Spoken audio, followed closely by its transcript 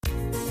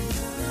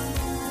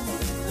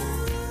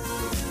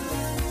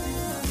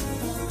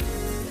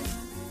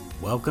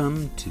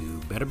Welcome to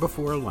Better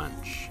Before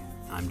Lunch.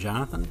 I'm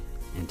Jonathan,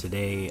 and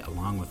today,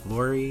 along with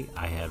Lori,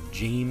 I have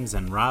James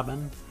and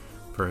Robin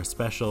for a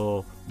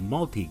special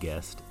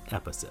multi-guest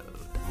episode.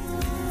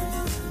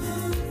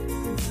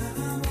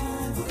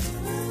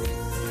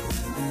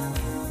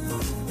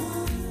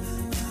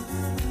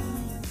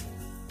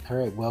 All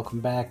right, welcome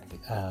back.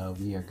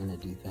 We are going to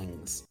do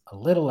things a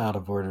little out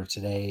of order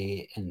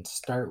today and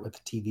start with the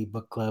TV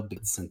book club,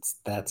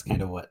 since that's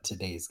kind of what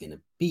today's going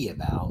to be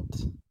about.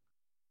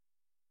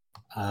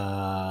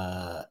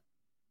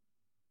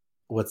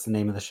 What's the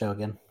name of the show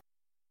again?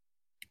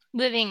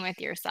 Living with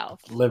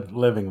Yourself.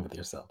 Living with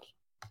Yourself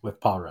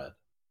with Paul Rudd.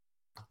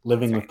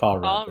 Living with Paul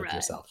Rudd with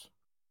yourself.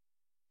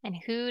 And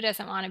who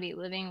doesn't want to be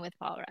living with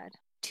Paul Rudd?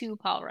 Two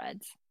Paul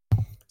Rudds.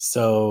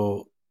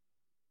 So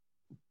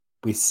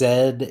we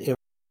said it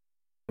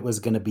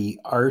was going to be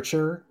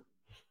Archer,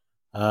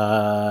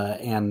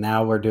 and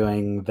now we're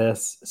doing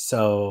this.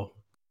 So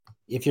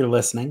if you're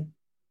listening,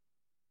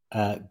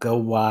 go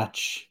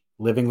watch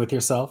Living with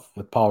Yourself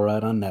with Paul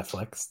Rudd on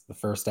Netflix, the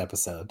first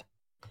episode.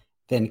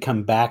 Then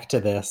come back to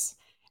this,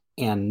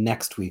 and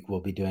next week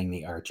we'll be doing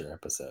the Archer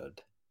episode.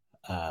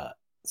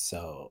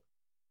 So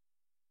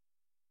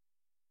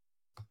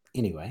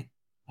anyway,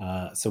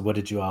 so what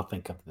did you all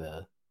think of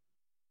the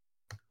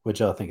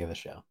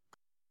show?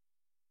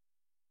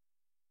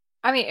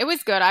 I mean, it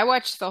was good. I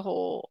watched the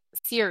whole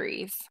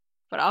series,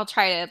 but I'll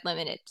try to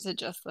limit it to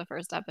just the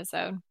first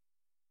episode.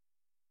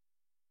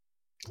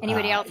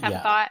 Anybody else have a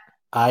thought?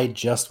 I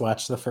just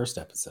watched the first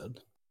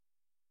episode.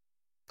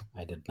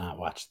 I did not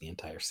watch the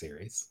entire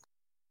series.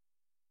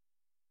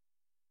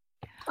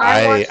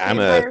 I'm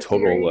a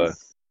total...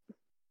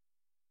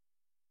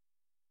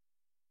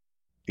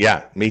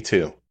 yeah, me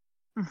too.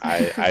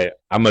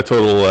 I'm a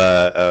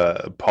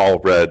total Paul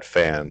Rudd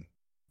fan.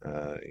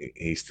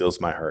 He steals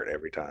my heart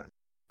every time.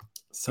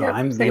 So yep,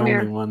 I'm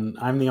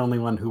the only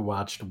one who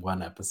watched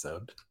one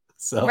episode.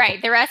 So right,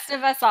 the rest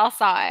of us all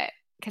saw it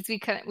because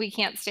we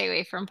can't stay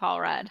away from Paul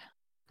Rudd.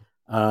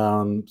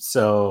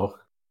 So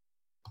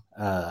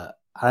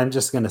I'm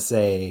just gonna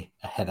say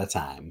ahead of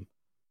time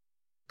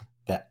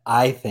that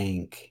I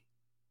think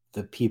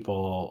the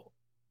people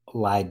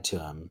lied to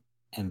him,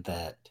 and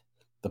that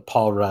the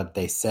Paul Rudd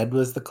they said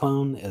was the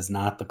clone is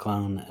not the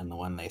clone, and the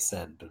one they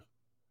said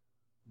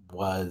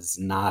was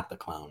not the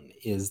clone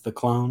is the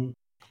clone.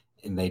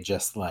 And they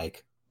just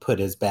put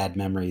his bad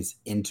memories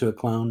into a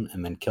clone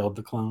and then killed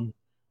the clone.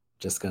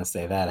 Just going to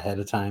say that ahead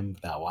of time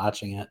without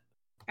watching it.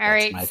 All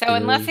right. So theory.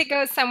 Unless it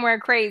goes somewhere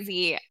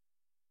crazy,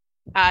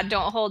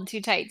 don't hold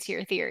too tight to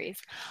your theories.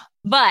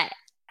 But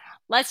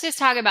let's just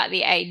talk about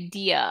the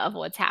idea of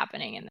what's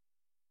happening in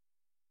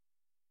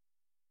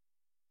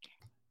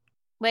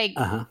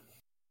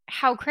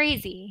how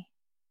crazy.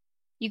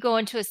 You go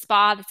into a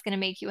spa that's going to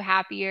make you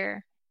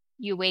happier.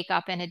 You wake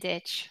up in a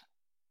ditch.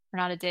 Or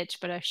not a ditch,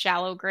 but a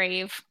shallow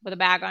grave with a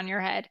bag on your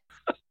head.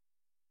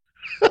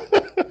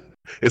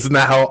 Isn't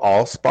that how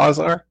all spas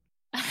are?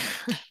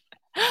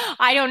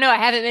 I don't know. I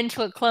haven't been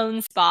to a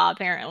clone spa,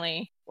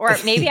 apparently. Or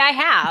maybe I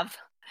have.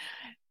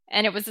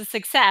 And it was a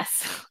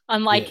success,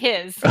 unlike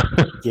his.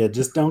 Yeah,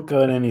 just don't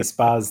go to any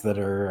spas that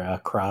are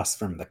across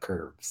from the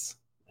curves.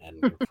 And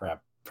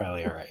you're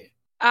probably all right.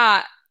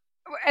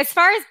 As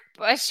far as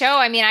a show,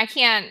 I mean, I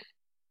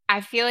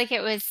feel like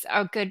it was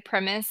a good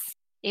premise.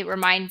 It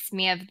reminds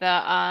me of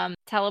the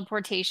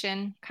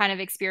teleportation kind of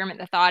experiment,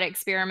 the thought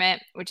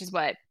experiment, which is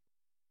what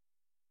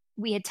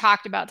we had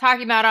talking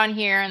about on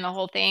here and the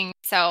whole thing.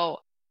 So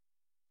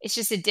it's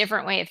just a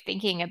different way of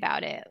thinking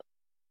about it,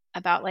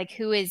 about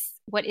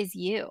what is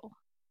you?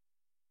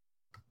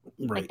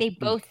 Right. They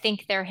both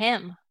think they're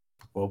him.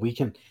 Well, we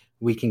can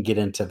get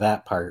into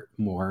that part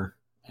more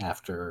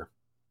after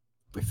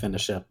we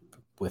finish up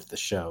with the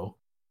show.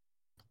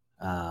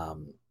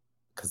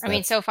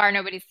 So far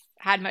nobody's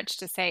had much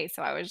to say,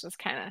 so I was just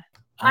kind of...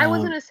 I was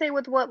going to say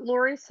with what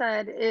Lori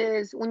said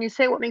is, when you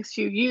say what makes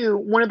you you,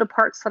 one of the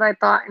parts that I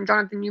thought, and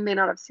Jonathan, you may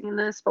not have seen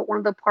this, but one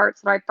of the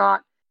parts that I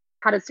thought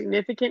had a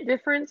significant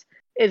difference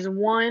is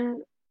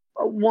one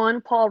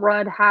Paul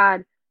Rudd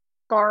had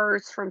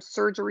scars from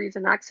surgeries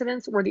and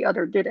accidents where the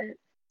other didn't.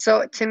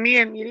 So to me,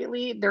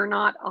 immediately, they're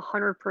not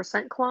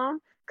 100% clone,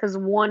 because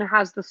one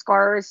has the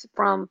scars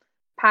from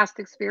past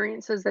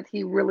experiences that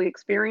he really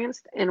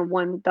experienced and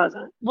one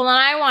doesn't. Well, and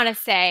I want to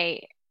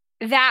say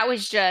that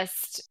was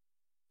just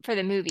for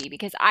the movie,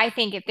 because I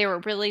think if there were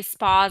really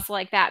spas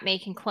like that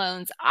making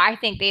clones, I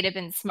think they'd have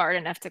been smart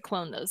enough to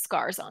clone those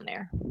scars on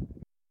there.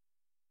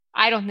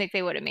 I don't think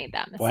they would have made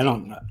that mistake.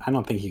 Well, I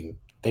don't think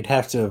they'd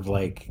have to have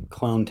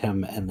cloned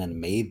him and then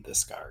made the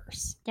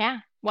scars. Yeah.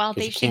 Well,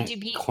 they should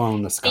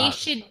clone the scars. They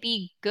should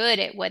be good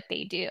at what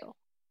they do.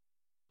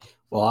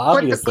 Well,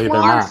 obviously but the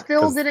clone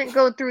still didn't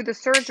go through the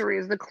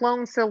surgeries. The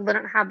clone still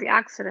didn't have the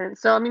accident.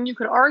 So, I mean, you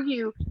could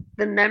argue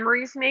the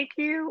memories make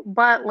you,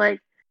 but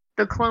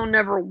the clone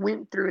never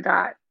went through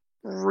that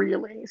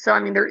really. So,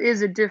 I mean, there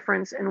is a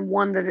difference in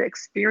one that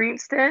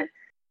experienced it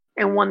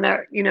and one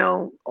that,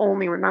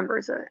 only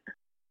remembers it.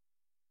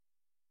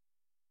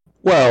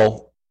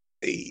 Well,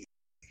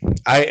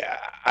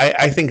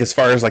 I think as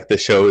far as like the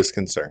show is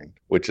concerned,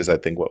 which is I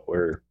think what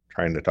we're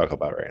trying to talk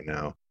about right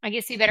now, I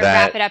guess we better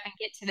wrap it up and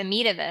get to the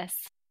meat of this.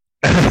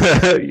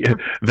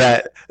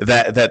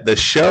 that the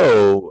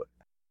show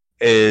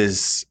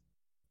is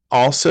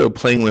also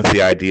playing with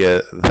the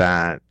idea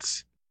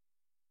that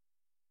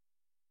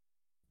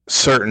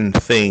certain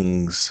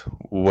things,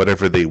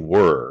 whatever they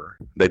were,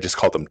 they just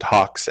called them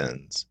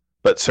toxins,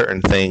 but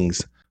certain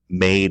things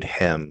made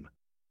him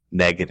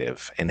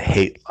negative and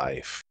hate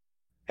life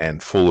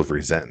and full of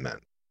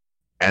resentment.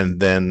 And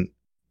then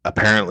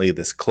apparently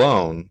this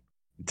clone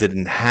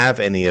didn't have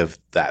any of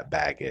that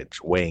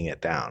baggage weighing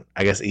it down.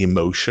 I guess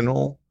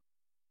emotional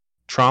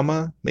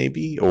trauma,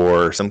 maybe,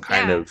 or some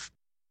kind of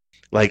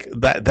like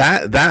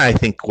that I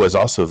think was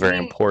also very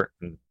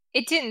important.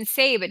 It didn't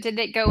say, but did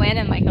it go in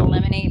and like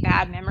eliminate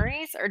bad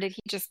memories, or did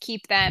he just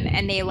keep them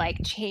and they like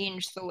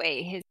changed the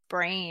way his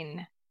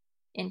brain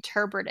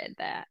interpreted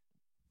that?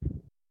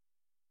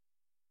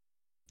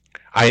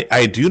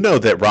 I do know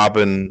that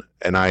Robin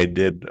and I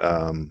did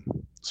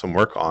some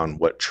work on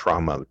what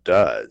trauma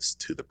does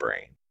to the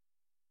brain.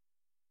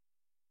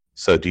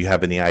 So do you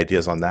have any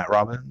ideas on that,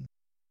 Robin?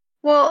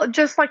 Well,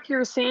 just like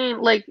you're saying,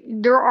 like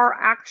there are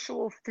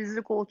actual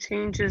physical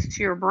changes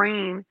to your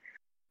brain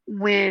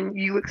when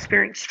you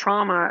experience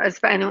trauma.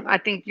 And I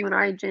think you and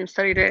I, James,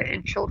 studied it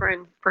in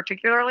children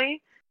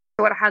particularly.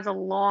 So it has a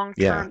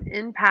long-term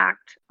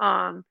impact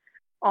on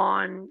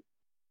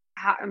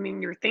how,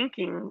 your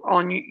thinking,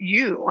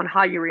 on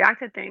how you react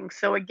to things.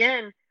 So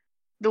again,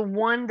 the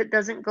one that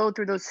doesn't go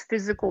through those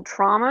physical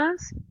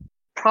traumas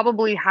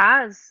probably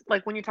has,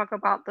 like when you talk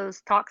about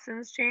those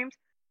toxins, James,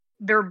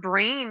 their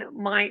brain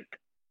might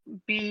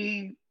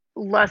be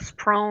less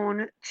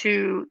prone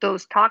to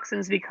those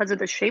toxins because of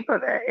the shape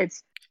of it.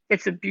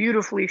 It's a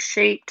beautifully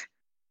shaped,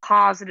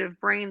 positive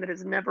brain that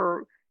has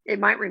never. It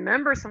might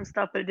remember some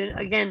stuff, but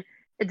it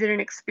didn't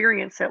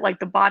experience it. Like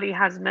the body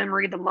has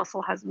memory, the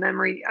muscle has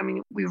memory.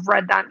 We've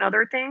read that in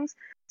other things.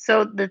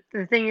 So the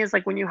thing is,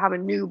 like when you have a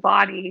new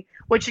body,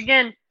 which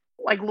again,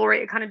 like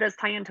Lori, it kind of does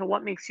tie into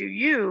what makes you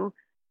you.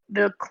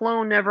 The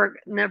clone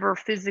never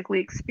physically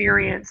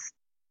experienced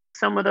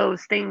some of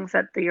those things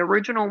that the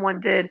original one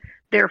did.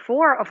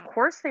 Therefore, of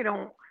course, they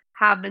don't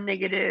have the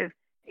negative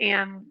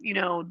and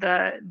the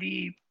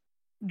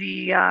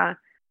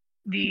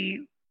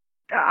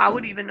I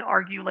would even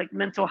argue like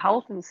mental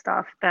health and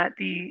stuff that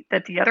the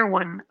other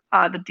one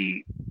that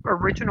the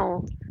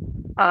original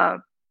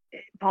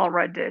Paul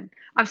Rudd did.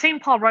 I'm saying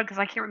Paul Rudd because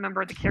I can't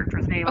remember the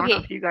character's name. I don't know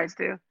if you guys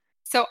do.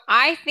 So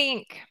I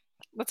think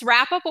let's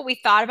wrap up what we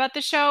thought about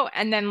the show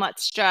and then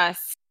let's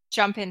just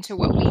jump into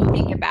what we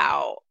think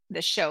about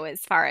the show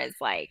as far as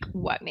like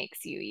what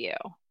makes you you.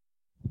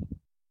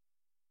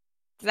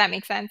 Does that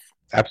make sense?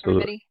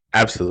 Absolutely. Everybody?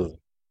 Absolutely.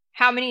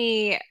 How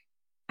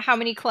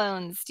many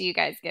clones do you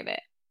guys give it?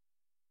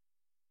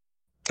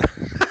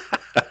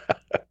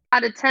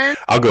 Out of 10?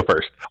 I'll go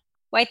first.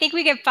 Well, I think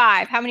we give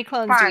 5. How many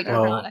clones do we give,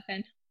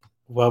 Jonathan?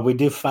 Well, we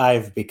do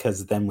 5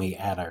 because then we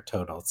add our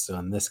totals. So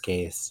in this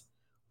case,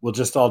 we'll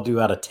just all do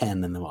out of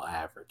 10 and then we'll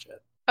average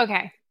it.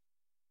 Okay.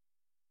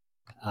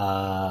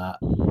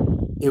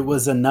 It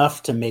was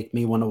enough to make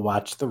me want to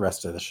watch the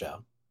rest of the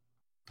show.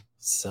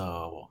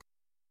 So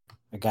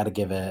I got to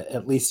give it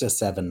at least a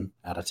 7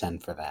 out of 10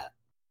 for that.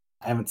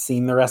 I haven't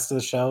seen the rest of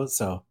the show,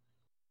 so.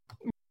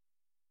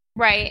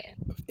 Right.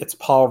 It's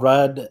Paul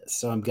Rudd,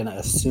 so I'm going to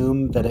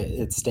assume that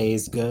it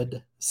stays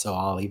good. So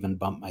I'll even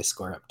bump my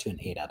score up to an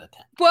 8 out of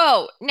 10.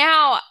 Whoa.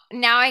 Now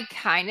I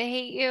kind of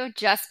hate you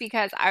just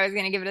because I was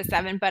going to give it a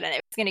 7, but it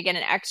was going to get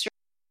an extra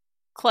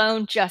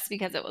clone just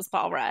because it was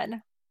Paul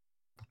Rudd.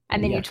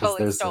 And then you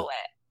totally stole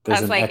it. I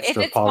was like, if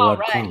it's Paul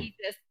Rudd,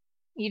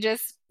 you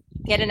just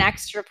get an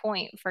extra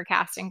point for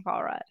casting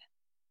Paul Rudd.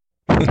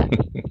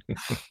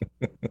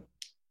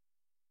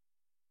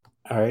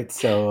 All right,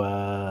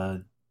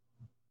 so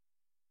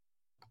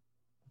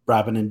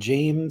Robin and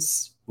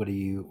James, what do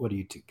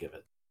you two give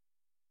it?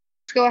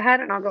 Go ahead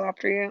and I'll go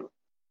after you.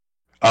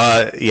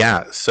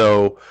 Yeah,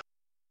 so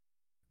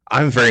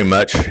I'm very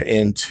much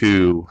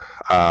into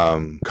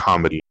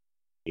comedy,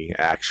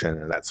 action,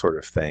 and that sort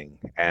of thing.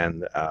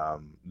 And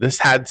this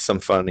had some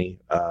funny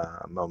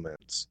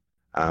moments,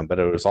 but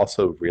it was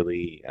also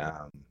really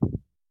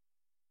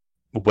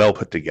well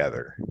put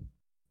together.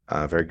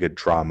 Very good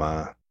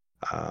drama,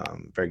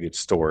 very good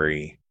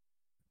story.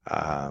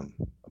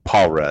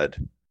 Paul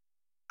Rudd.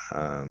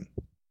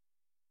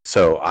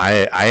 So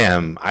I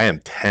am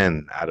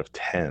 10 out of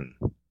 10.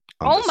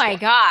 Oh my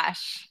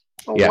gosh!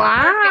 Yeah.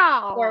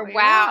 Wow! Or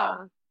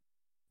wow!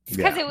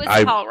 Because it was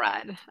Paul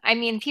Rudd. I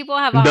mean, people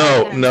have a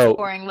hard time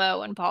scoring low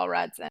when Paul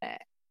Rudd's in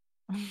it.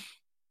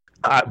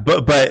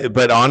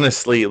 But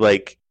honestly,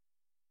 like,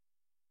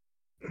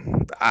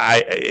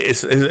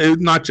 it's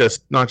not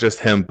just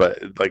him,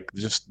 but like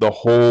just the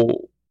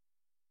whole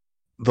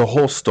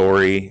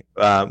story.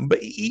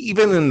 But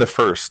even in the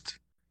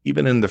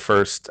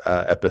first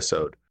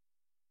episode,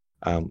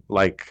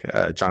 like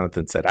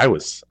Jonathan said, I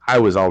was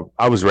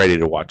ready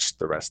to watch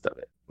the rest of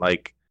it.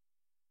 Like,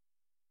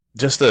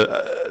 just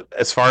a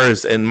as far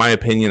as, in my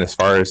opinion, as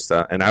far as,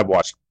 and I've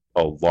watched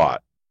a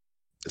lot,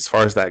 as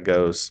far as that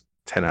goes,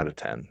 10 out of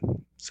 10.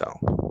 So.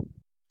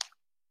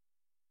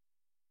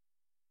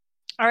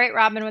 All right,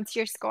 Robin, what's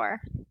your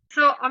score?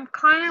 So I'm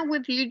kind of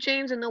with you,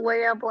 James, in the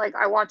way of like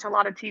I watch a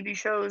lot of TV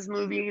shows,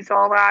 movies,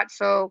 all that.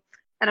 So,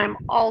 and I'm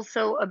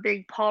also a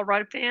big Paul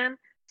Rudd fan.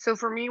 So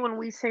for me, when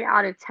we say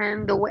out of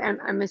 10, the way, and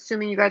I'm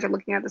assuming you guys are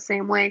looking at it the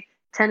same way,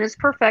 10 is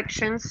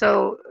perfection.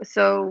 So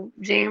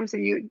James,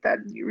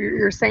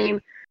 you're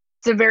saying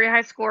it's a very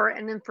high score,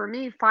 and then for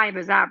me, 5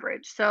 is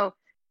average. So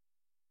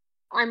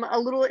I'm a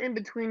little in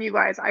between you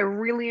guys. I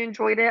really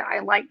enjoyed it. I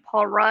like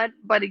Paul Rudd,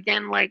 but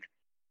again, like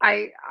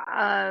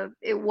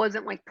it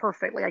wasn't like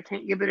perfect. Like I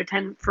can't give it a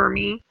 10 for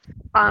me.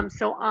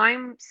 So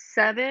I'm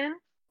 7.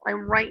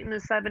 I'm right in the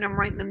 7. I'm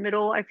right in the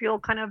middle. I feel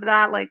kind of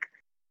that like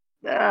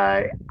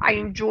I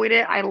enjoyed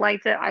it. I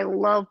liked it. I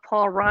love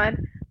Paul Rudd.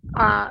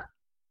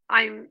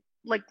 I'm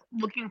like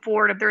looking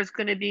forward if there's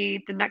going to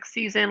be the next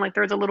season. Like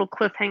there's a little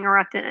cliffhanger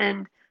at the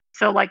end,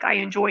 so like I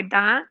enjoyed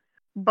that.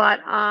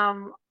 But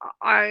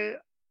I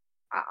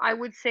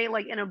would say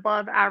like an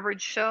above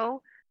average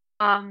show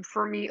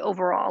for me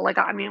overall. Like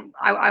I mean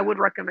I would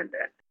recommend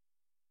it.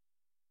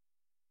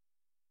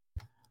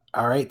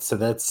 All right, so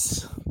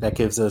that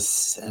gives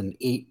us an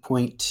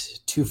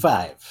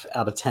 8.25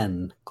 out of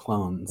 10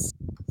 clones.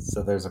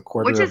 So there's a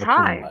quarter Which of is a clone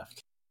high.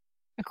 left.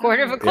 A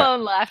quarter of a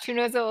clone left. Who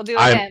knows what we'll do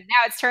with him?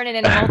 Now it's turning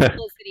into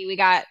multiplicity. We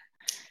got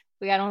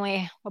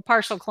only a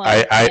partial clone.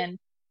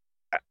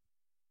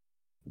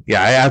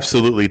 Yeah, I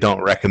absolutely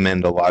don't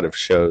recommend a lot of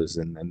shows,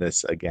 and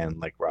this, again,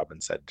 like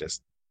Robin said,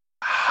 just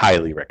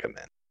highly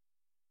recommend.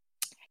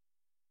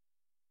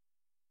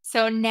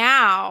 So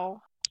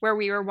now, where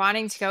we were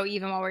wanting to go,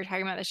 even while we were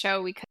talking about the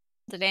show, we cut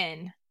it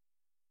in.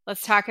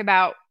 Let's talk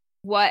about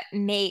what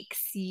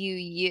makes you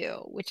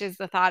you, which is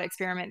the thought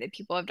experiment that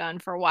people have done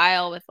for a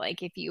while with,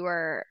 like, if you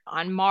were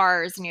on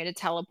Mars and you had to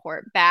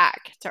teleport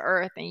back to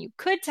Earth, and you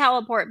could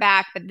teleport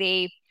back, but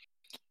it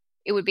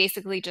would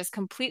basically just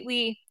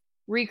completely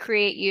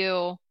recreate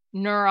you,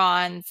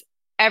 neurons,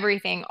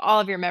 everything, all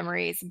of your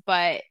memories,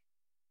 but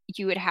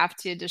you would have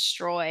to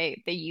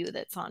destroy the you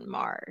that's on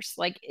Mars.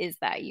 Like, is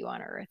that you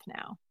on Earth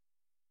now?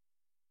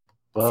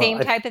 Well, same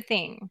type of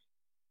thing.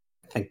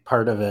 I think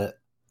part of it,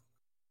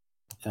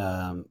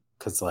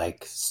 because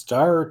like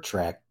Star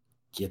Trek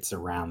gets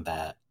around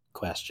that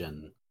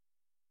question,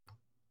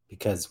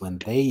 because when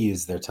they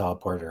use their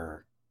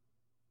teleporter,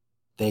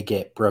 they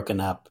get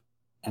broken up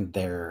and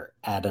their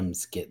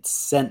atoms get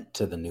sent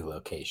to the new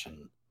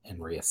location and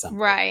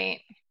reassembled.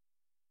 Right,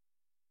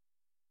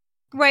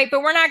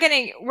 but we're not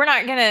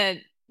gonna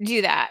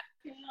do that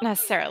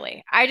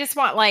necessarily. I just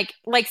want like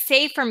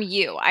say from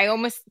you,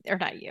 or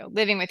not you,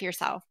 living with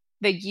yourself,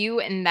 the you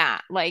in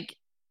that, like,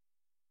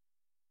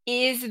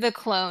 is the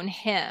clone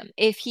him?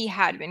 If he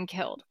had been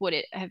killed, would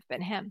it have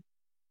been him?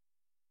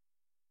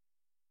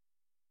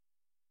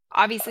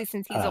 Obviously,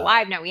 since he's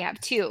alive now, we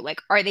have 2.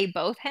 Like, are they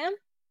both him?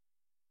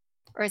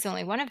 Or is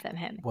only one of them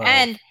him? Well,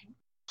 and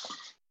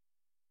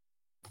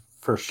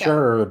for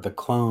sure, the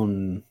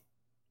clone,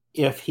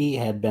 if he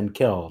had been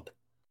killed,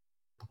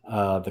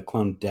 the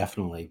clone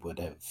definitely would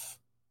have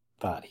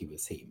thought he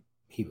was him.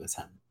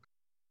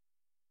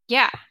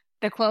 Yeah,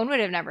 the clone would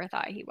have never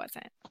thought he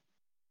wasn't.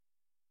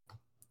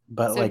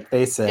 But so like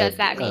they said, does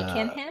that make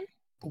him?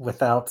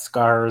 Without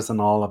scars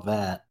and all of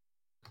that,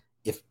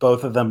 if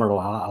both of them are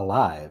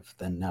alive,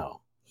 then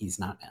no, he's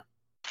not him.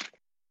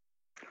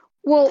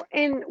 Well,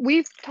 and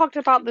we've talked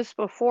about this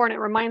before, and it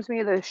reminds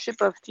me of the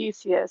ship of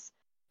Theseus.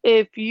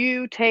 If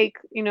you take,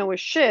 a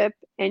ship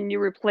and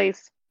you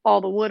replace all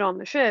the wood on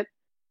the ship,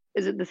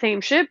 is it the same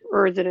ship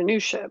or is it a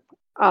new ship?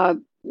 Like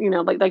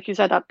you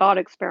said, that thought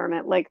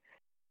experiment, like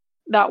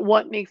that,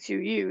 what makes you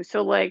you?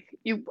 So like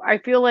I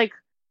feel like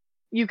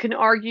you can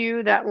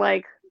argue that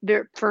like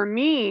for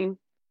me,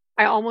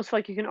 I almost feel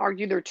like you can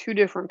argue they're 2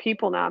 different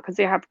people now because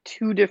they have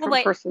 2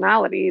 different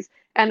personalities.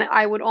 And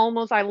I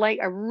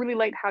really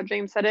liked how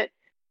James said it.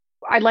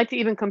 I'd like to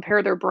even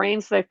compare their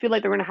brains. So I feel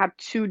like they're going to have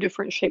 2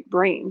 different shaped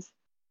brains.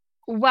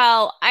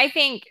 Well, I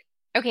think,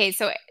 okay,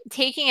 so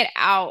taking it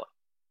out,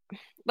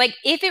 like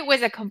if it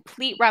was a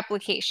complete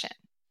replication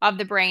of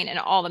the brain and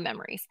all the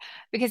memories,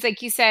 because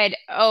like you said,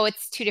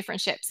 it's 2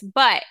 different ships.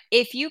 But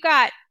if you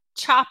got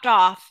chopped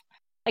off,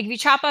 like if you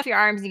chop off your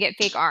arms and you get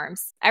fake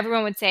arms,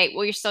 everyone would say,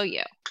 well, you're still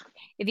you.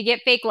 If you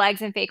get fake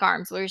legs and fake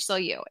arms, well, you're still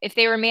you. If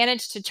they were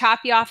managed to chop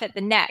you off at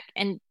the neck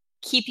and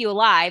keep you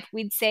alive,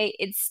 we'd say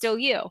it's still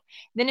you.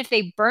 Then if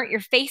they burnt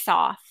your face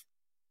off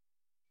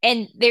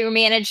and they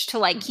managed to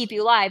like keep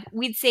you alive,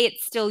 we'd say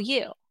it's still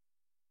you.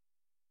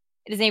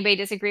 Does anybody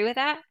disagree with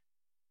that?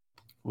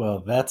 Well,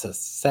 that's a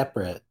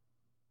separate.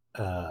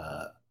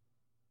 Well,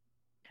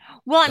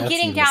 I'm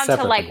getting down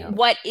to like,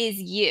 what is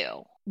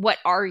you? What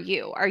are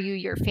you? Are you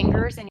your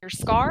fingers and your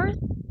scars?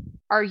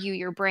 Are you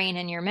your brain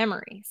and your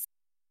memories?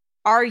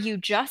 Are you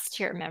just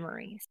your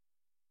memories?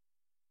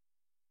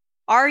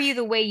 Are you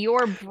the way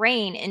your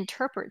brain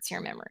interprets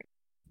your memory?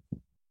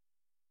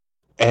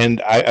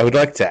 And I would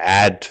like to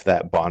add to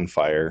that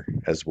bonfire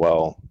as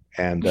well,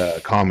 and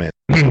comment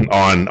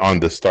on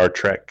the Star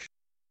Trek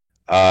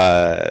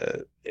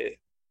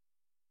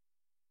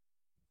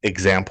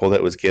example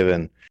that was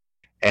given,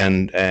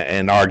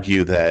 and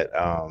argue that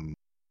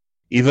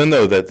even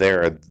though that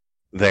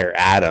they're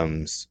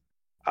atoms,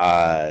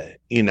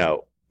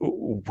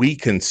 we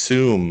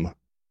consume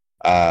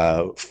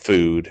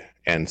food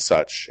and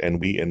such, and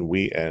we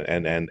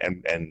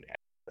and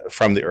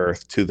from the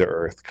earth to the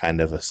earth, kind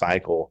of a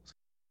cycle.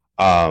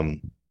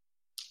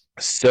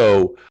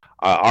 So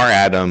our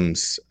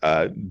atoms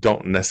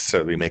don't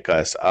necessarily make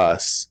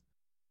us.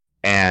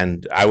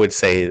 And I would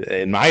say,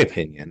 in my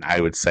opinion, I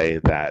would say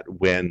that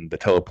when the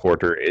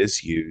teleporter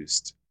is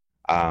used,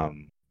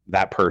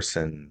 that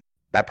person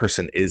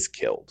is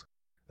killed.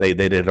 They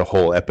did a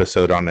whole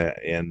episode on it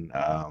in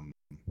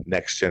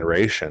Next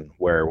Generation,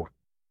 where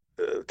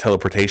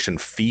teleportation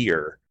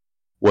fear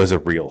was a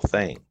real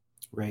thing.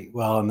 Right.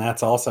 Well, and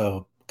that's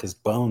also because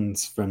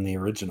Bones from the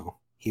original,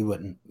 he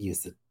wouldn't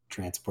use the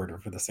transporter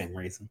for the same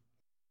reason.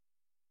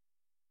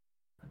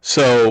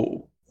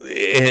 So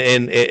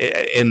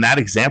in that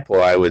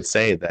example, I would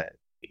say that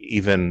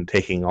even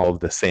taking all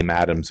of the same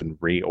atoms and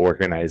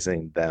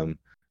reorganizing them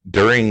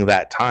during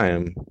that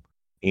time,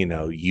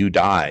 you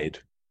died.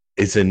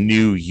 Is a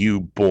new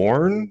you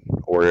born,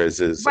 or is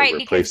a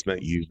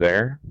replacement you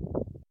there?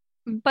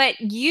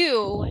 But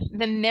you,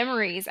 the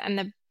memories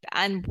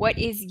and what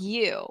is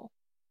you,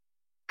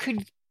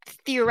 could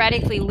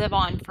theoretically live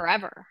on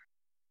forever.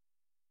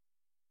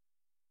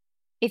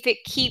 If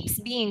it keeps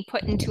being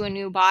put into a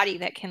new body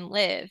that can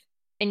live,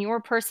 and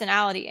your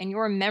personality and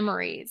your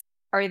memories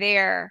are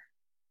there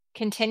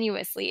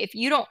continuously. If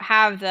you don't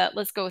have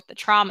let's go with the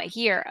trauma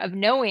here of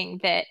knowing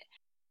that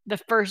the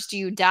first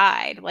you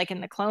died, like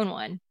in the clone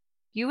one,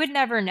 you would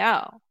never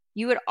know.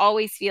 You would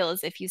always feel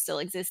as if you still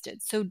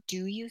existed. So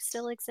do you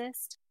still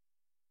exist?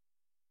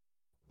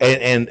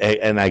 And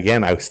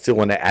again, I still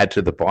want to add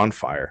to the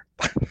bonfire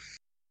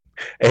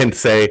and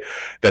say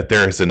that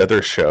there's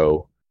another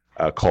show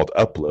called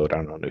Upload.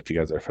 I don't know if you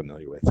guys are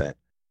familiar with it,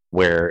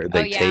 where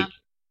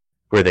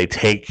they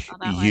take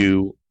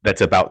you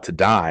that's about to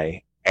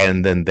die,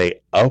 and then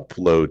they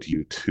upload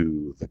you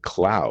to the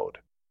cloud,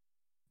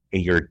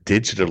 and you're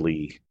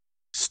digitally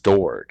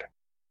stored,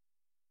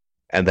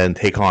 and then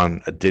take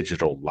on a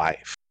digital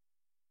life.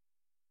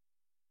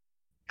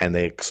 And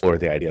they explore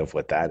the idea of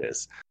what that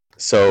is.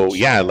 So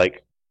yeah,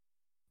 like,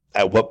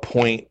 at what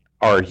point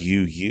are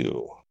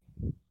you?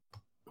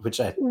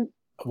 Which I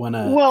want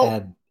to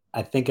add.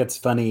 I think it's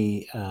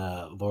funny,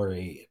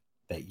 Lori,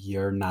 that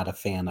you're not a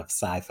fan of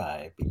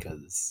sci-fi,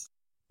 because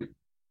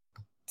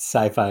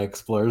sci-fi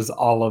explores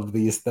all of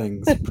these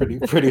things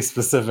pretty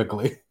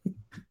specifically.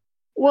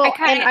 Well,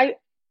 I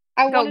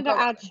wanted to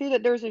add too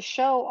that there's a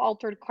show,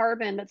 Altered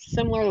Carbon, that's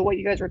similar to what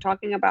you guys were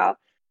talking about.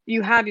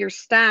 You have your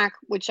stack,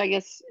 which I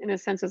guess in a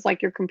sense is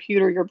like your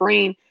computer, your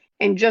brain,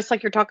 and just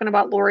like you're talking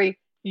about, Lori,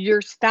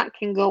 your stack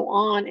can go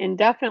on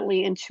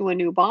indefinitely into a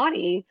new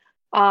body.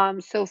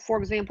 So for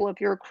example,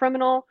 if you're a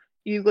criminal,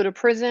 you go to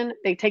prison,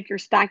 they take your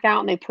stack out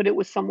and they put it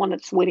with someone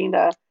that's waiting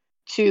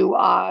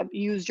to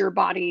use your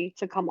body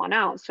to come on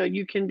out. So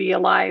you can be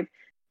alive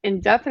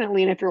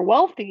indefinitely. And if you're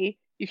wealthy,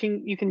 you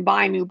can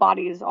buy new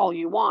bodies all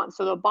you want.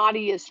 So the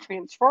body is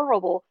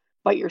transferable,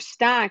 but your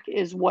stack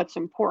is what's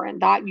important.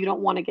 That you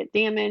don't want to get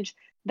damaged,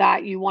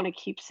 that you want to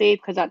keep safe,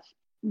 because that's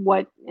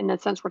what, in a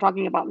sense, we're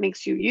talking about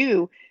makes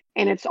you.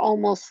 And it's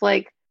almost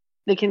like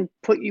they can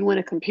put you in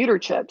a computer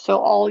chip. So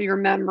all your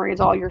memories,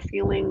 all your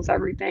feelings,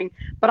 everything.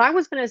 But I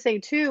was going to say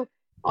too,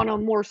 on a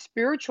more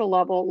spiritual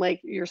level,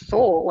 like your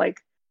soul, like,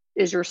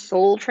 is your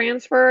soul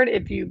transferred?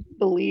 If you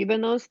believe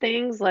in those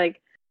things, like,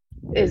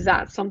 is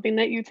that something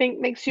that you think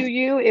makes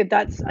you? If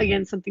that's,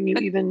 again, something you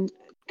even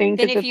think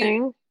is a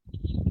thing?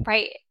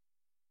 Right.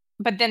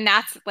 But then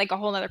that's like a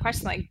whole other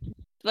question.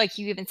 Like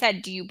you even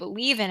said, do you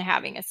believe in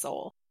having a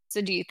soul? So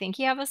do you think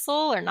you have a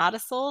soul or not a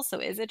soul? So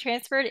is it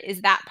transferred?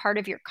 Is that part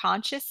of your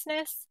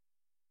consciousness?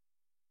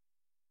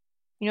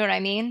 You know what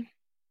I mean?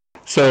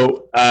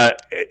 So a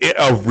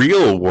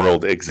real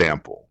world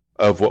example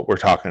of what we're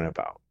talking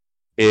about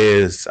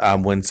is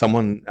when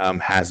someone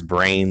has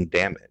brain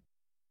damage,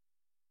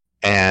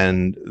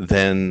 and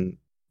then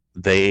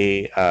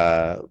they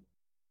a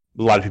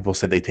lot of people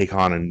say they take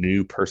on a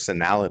new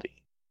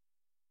personality.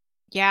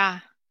 Yeah.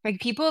 Like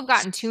people have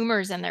gotten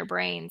tumors in their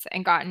brains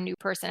and gotten new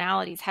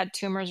personalities, had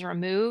tumors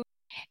removed,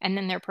 and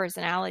then their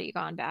personality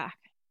gone back.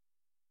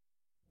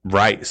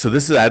 Right. So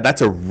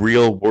that's a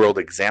real world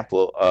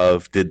example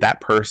of, did that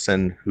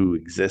person who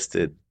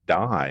existed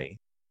die,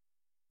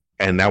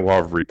 and now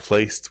we're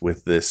replaced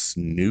with this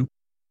new?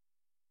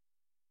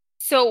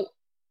 So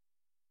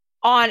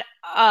on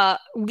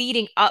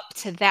leading up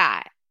to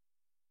that,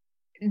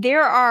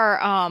 there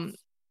are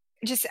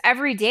just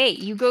every day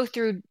you go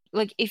through,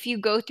 like if you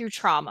go through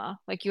trauma,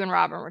 like you and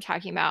Robin were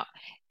talking about,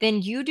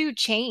 then you do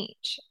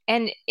change.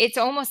 And it's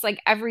almost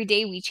like every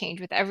day we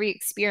change with every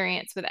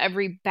experience, with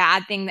every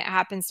bad thing that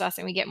happens to us,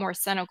 and we get more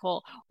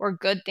cynical, or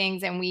good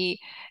things, and we,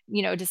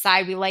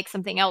 decide we like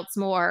something else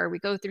more, or we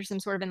go through some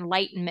sort of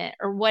enlightenment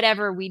or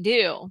whatever we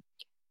do.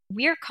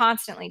 we're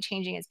constantly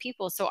changing as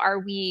people. So are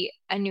we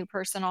a new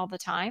person all the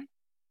time?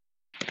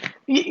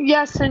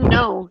 Yes and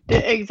no.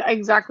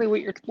 Exactly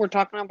what we're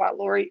talking about,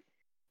 Lori.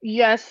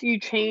 Yes, you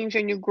change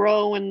and you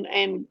grow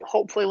and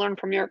hopefully learn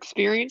from your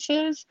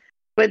experiences,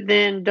 but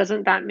then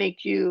doesn't that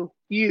make you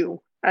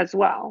you as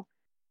well?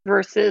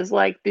 Versus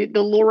like the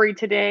Lori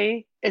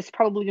today is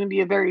probably going to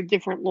be a very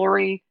different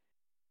Lori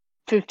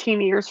 15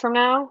 years from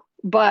now,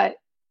 but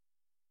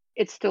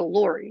it's still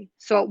Lori.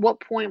 So at what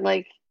point,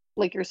 like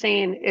you're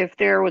saying, if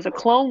there was a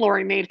clone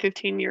Lori made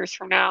 15 years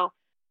from now,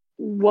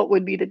 what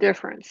would be the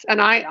difference? And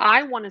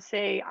I want to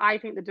say I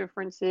think the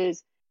difference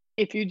is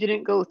if you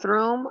didn't go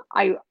through them,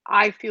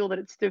 I feel that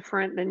it's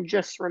different than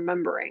just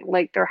remembering.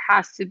 Like there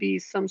has to be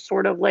some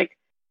sort of like,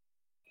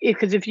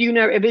 because if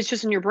it's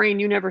just in your brain,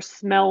 you never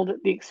smelled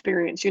the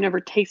experience, you never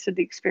tasted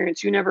the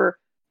experience, you never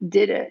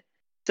did it.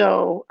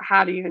 So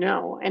how do you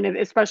know? And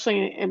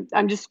especially, and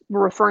I'm just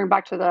referring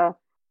back to the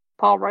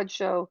Paul Rudd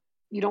show,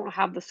 you don't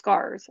have the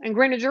scars. And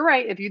granted, you're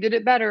right. If you did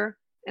it better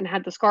and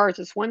had the scars,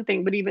 it's one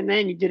thing. But even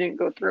then, you didn't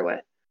go through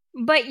it.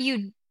 But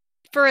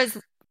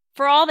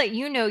for all that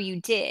you know, you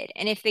did.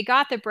 And if they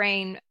got the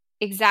brain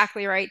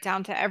exactly right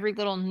down to every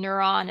little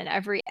neuron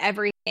and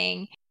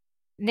everything,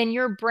 then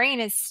your brain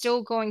is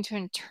still going to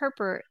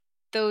interpret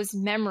those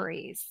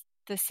memories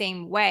the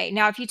same way.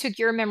 Now, if you took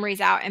your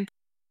memories out and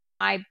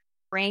my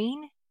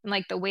brain and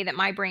like the way that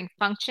my brain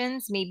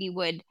functions maybe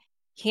would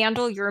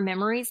handle your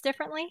memories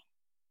differently,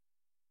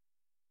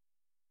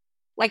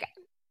 like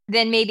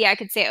then maybe I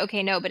could say,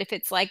 okay, no, but if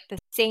it's like the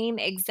same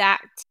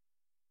exact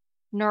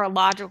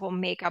neurological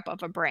makeup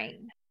of a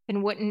brain,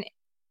 then wouldn't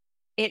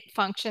it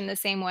function the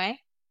same way?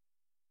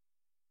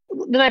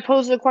 Then I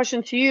pose the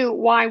question to you: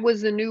 why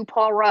was the new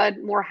Paul Rudd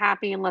more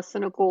happy and less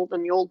cynical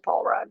than the old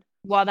Paul Rudd?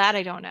 Well, that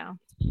I don't know.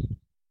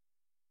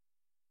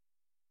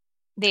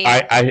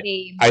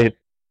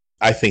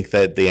 I think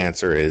that the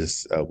answer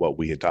is what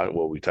we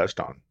touched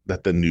on,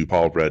 that the new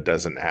Paul Rudd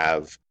doesn't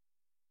have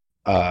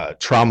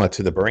trauma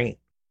to the brain,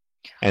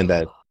 and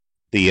that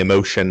the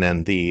emotion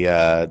and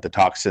the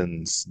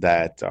toxins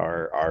that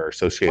are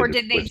associated or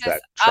did they with just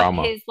that up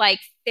trauma. his like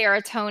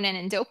serotonin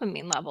and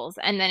dopamine levels?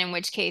 And then in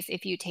which case,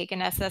 if you take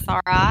an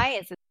SSRI,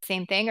 is it the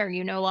same thing? Are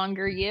you no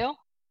longer you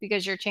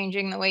because you're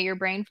changing the way your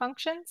brain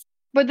functions?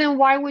 But then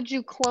why would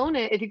you clone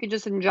it if you could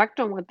just inject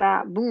them with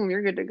that? Boom,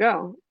 you're good to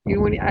go.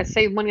 I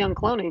save money on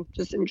cloning.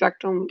 Just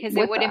inject them Because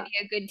with it wouldn't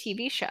that. be a good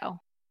TV show.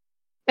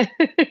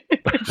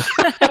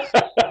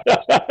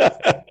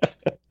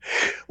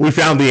 We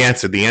found the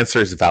answer. The answer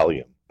is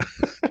Valium.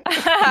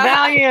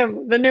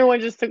 Valium. The new one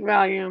just took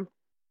Valium.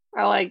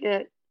 I like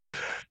it.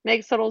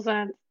 Makes total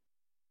sense.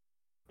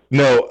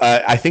 No,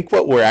 I think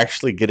what we're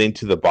actually getting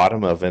to the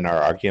bottom of in our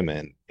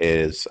argument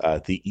is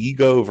the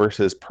ego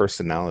versus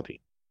personality.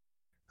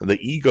 The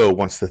ego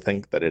wants to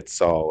think that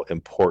it's all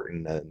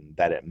important and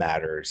that it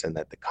matters and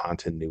that the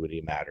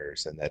continuity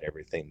matters and that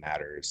everything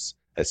matters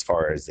as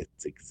far as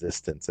its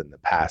existence in the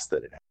past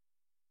that it has.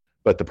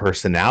 But the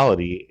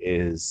personality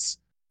is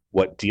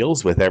what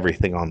deals with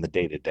everything on the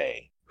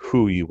day-to-day,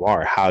 who you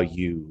are, how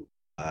you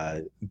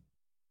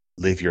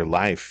live your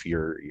life,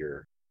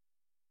 your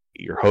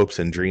hopes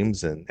and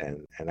dreams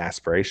and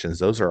aspirations.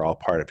 Those are all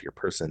part of your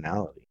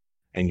personality.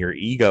 And your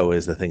ego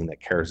is the thing that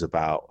cares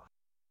about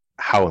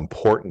how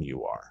important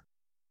you are.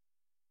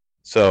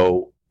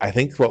 So I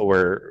think what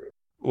we're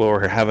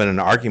having an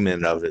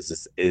argument of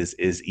is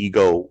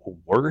ego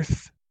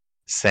worth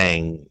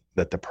saying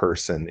that the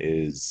person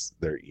is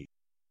their ego?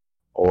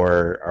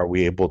 Or are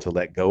we able to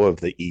let go of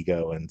the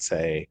ego and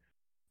say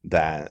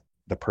that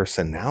the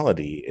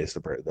personality is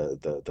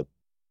the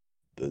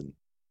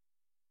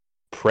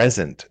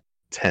present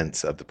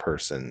tense of the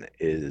person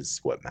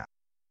is what matters?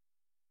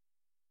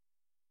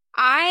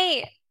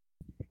 I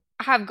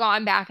have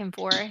gone back and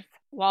forth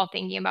while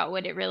thinking about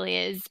what it really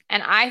is.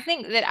 And I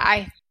think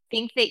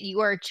that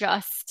you are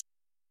just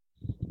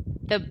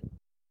the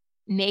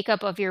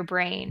makeup of your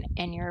brain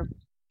and your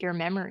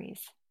memories.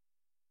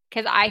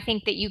 Because I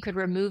think that you could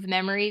remove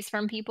memories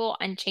from people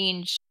and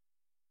change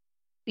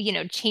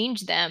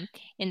them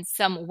in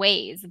some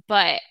ways.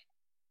 But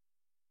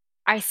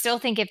I still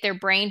think if their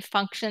brain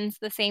functions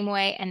the same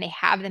way and they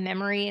have the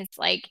memory, it's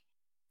like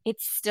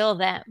it's still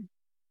them.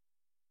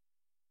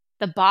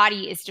 The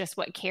body is just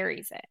what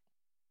carries it.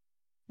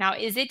 Now,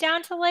 is it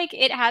down to like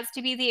it has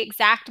to be the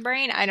exact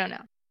brain? I don't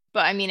know.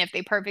 But I mean, if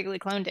they perfectly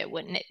cloned it,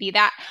 wouldn't it be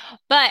that?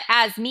 But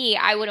as me,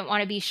 I wouldn't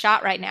want to be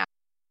shot right now.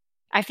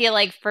 I feel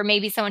like for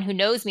maybe someone who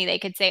knows me, they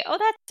could say, oh,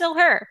 that's still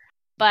her.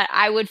 But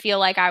I would feel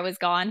like I was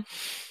gone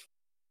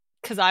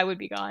because I would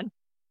be gone.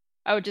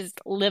 I would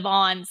just live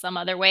on some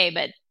other way,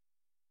 but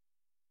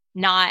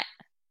not.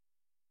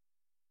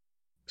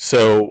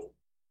 So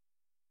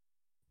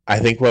I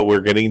think what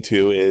we're getting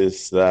to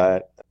is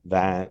that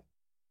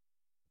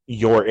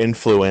your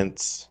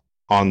influence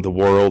on the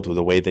world, or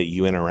the way that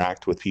you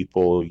interact with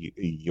people,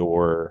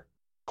 your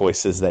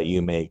choices that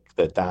you make,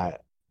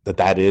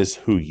 that is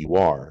who you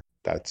are.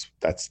 That's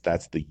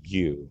the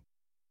you,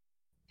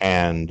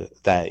 and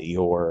that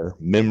your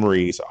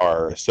memories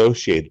are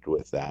associated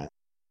with that.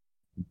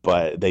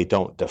 but they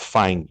don't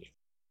define you.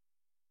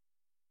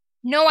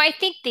 No, I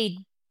think they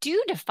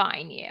do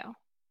define you.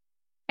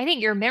 I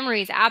think your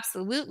memories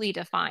absolutely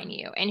define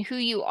you and who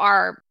you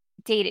are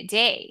day to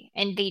day,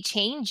 and they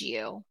change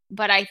you.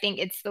 But I think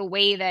it's the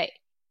way that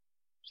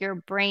your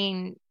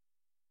brain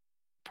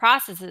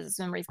processes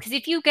memories. Because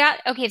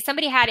if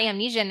somebody had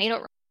amnesia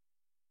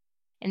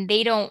and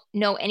they don't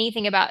know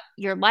anything about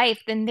your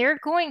life, then they're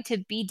going to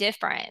be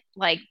different.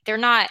 Like they're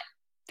not,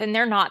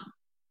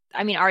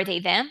 I mean, are they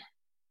them?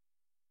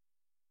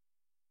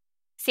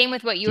 Same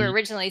with what you were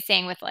originally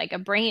saying with like a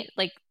brain,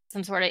 like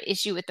some sort of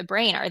issue with the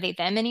brain. Are they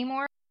them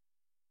anymore?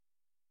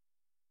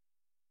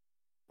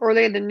 Or are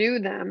they the new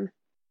them?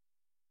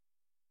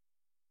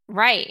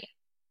 Right.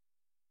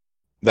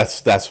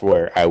 That's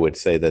where I would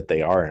say that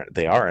they are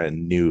a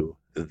new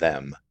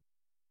them.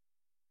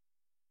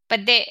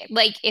 But they,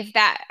 like, if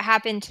that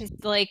happened to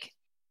like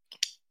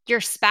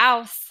your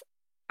spouse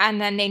and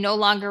then they no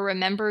longer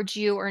remembered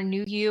you or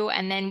knew you,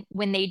 and then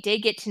when they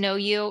did get to know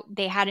you,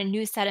 they had a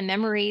new set of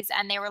memories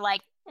and they were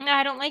like, no,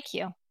 I don't like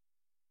you,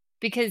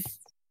 because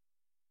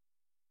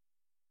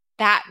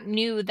that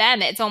knew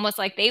them. It's almost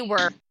like they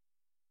were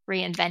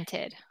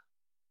reinvented.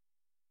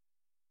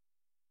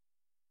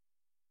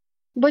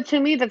 But to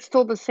me, that's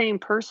still the same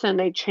person.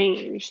 They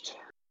changed.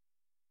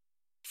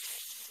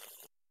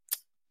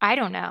 I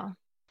don't know.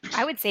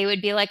 I would say it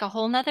would be like a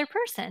whole nother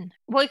person.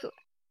 Like,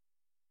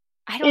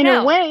 I don't In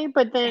know. a way,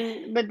 but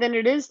then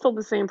it is still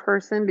the same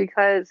person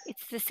because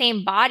it's the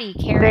same body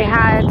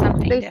carrying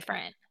something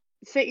different.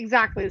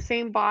 Exactly the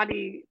same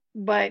body,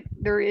 but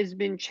there has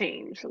been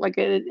change. Like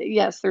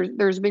yes,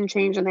 there's been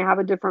change, and they have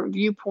a different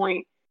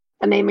viewpoint,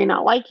 and they may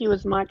not like you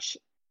as much,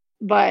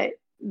 but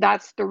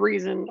that's the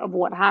reason of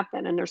what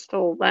happened, and they're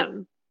still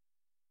them.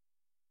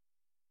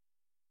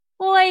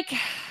 Well, like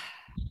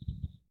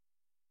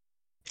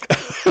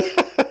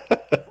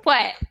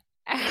what?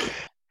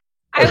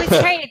 I was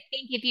trying to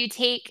think, if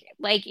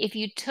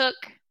you took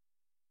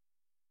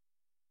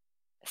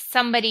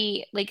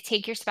somebody, like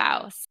take your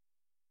spouse,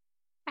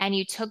 and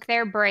you took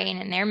their brain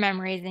and their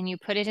memories and you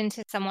put it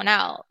into someone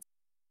else,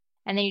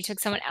 and then you took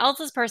someone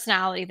else's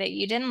personality that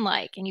you didn't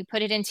like and you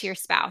put it into your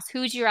spouse,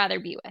 who would you rather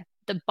be with?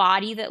 The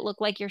body that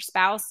looked like your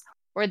spouse,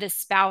 or the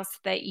spouse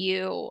that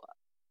you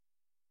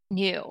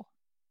knew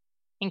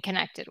and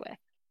connected with?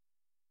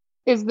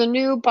 Is the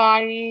new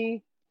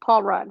body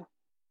Paul Rudd?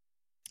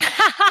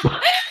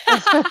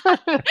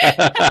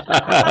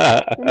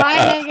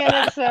 Might make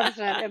an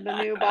exception if the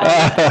new body.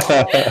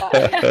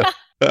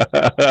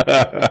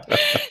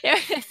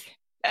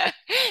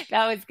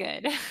 That was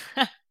good.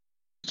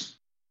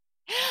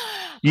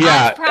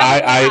 Yeah,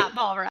 probably not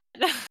Paul Rudd.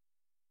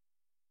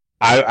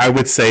 I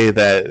would say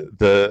that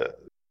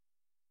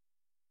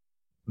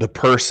the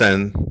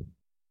person,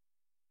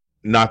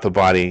 not the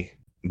body,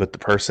 but the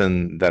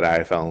person that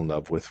I fell in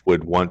love with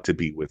would want to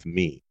be with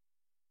me.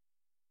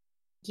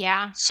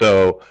 Yeah.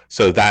 So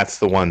that's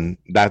the one.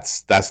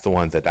 That's the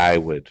one that I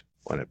would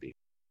want to be.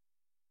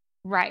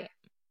 Right.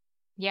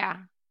 Yeah.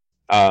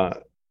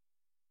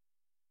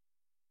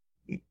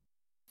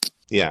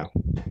 Yeah.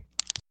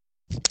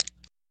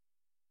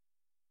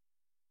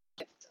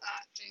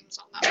 James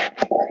on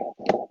that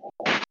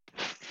one.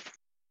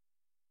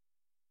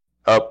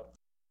 Oh,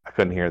 I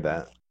couldn't hear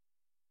that.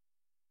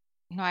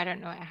 No, I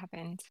don't know what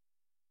happened.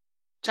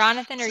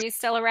 Jonathan, are you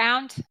still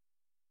around?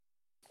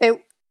 Is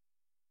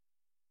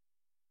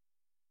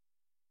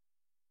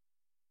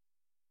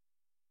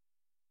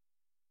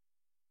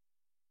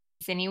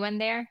anyone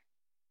there?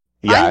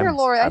 Yeah, I hear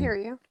Lori. I hear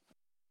you.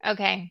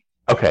 Okay.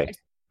 Okay.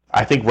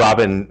 I think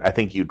Robin,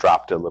 you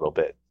dropped a little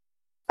bit.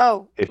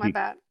 Oh, my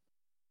bad.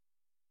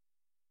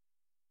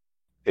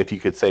 If you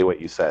could say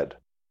what you said.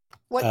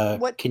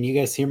 What? Can you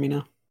guys hear me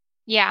now?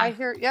 Yeah. I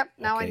hear. Yep.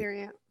 Now Okay. I hear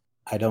you.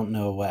 I don't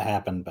know what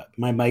happened, but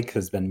my mic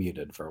has been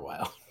muted for a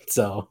while.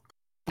 So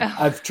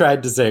I've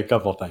tried to say a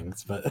couple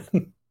things, but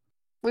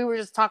we were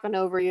just talking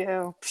over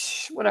you.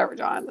 Psh, whatever,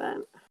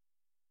 Jonathan.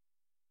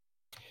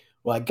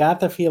 Well, I got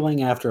the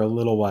feeling after a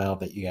little while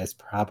that you guys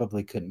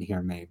probably couldn't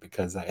hear me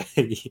because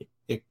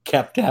it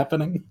kept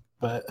happening.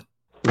 But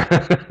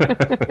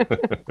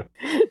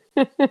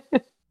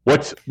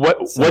what's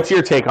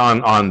your take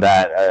on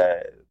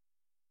that?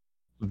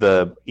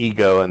 The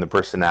ego and the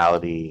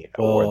personality,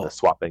 or the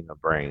swapping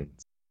of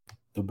brains?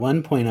 The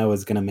one point I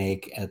was going to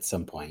make at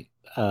some point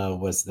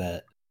was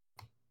that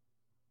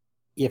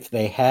if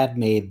they had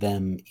made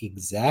them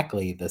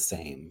exactly the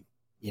same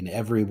in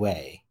every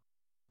way,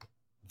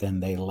 then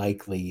they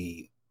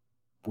likely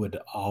would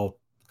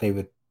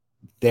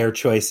their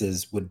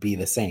choices would be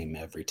the same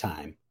every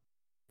time.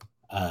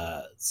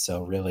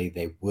 So really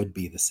they would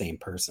be the same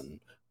person.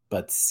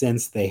 But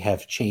since they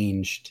have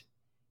changed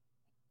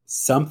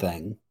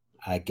something,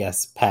 I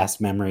guess past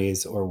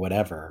memories or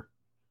whatever,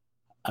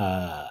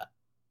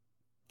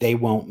 they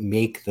won't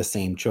make the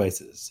same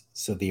choices.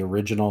 So the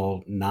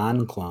original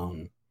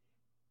non-clone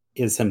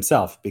is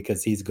himself,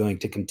 because he's going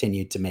to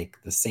continue to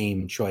make the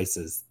same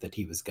choices that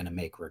he was going to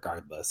make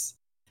regardless.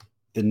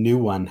 The new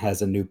one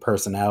has a new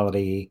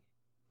personality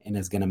and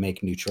is going to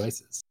make new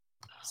choices.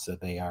 So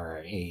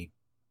they're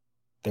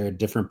a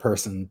different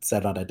person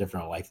set on a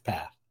different life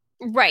path.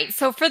 Right.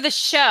 So for the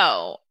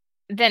show,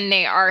 then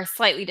they are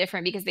slightly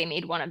different because they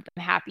made one of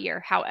them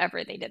happier,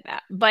 however they did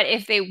that. But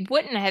if they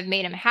wouldn't have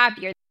made him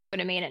happier, they would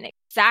have made an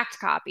exact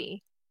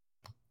copy.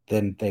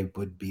 Then they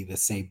would be the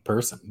same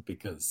person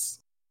because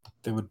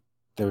there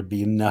would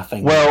be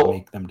nothing that would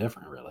make them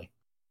different, really.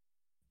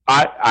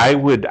 I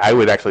would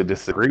actually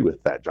disagree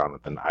with that,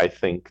 Jonathan. I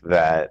think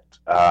that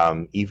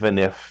even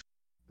if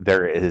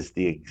there is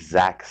the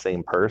exact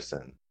same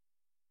person,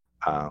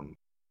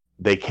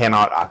 they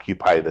cannot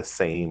occupy the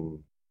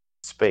same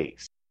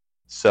space.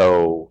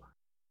 So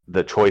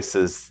the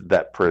choices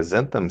that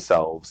present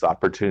themselves,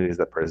 opportunities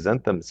that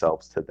present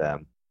themselves to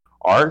them,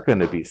 are going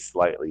to be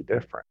slightly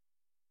different.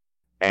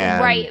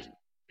 And, right.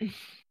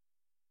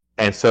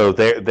 And so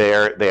they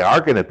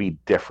are going to be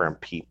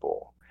different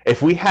people.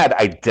 If we had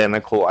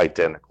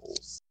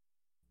identicals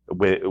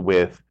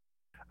with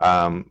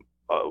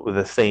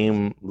the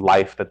same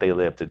life that they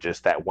lived,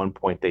 just at one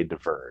point they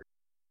diverged,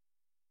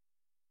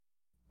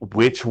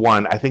 which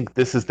one? I think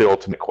this is the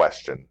ultimate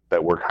question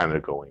that we're kind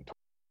of going to.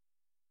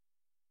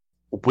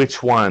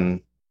 Which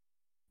one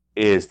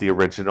is the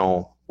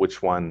original?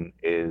 Which one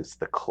is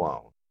the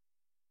clone?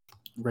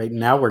 Right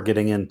now we're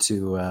getting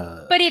into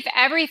But if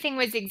everything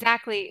was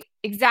exactly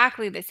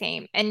the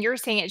same, and you're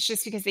saying it's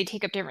just because they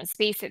take up different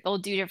space that they'll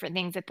do different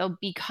things, that they'll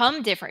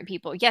become different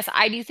people. Yes,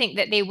 I do think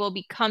that they will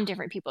become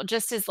different people.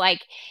 Just as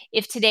like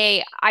if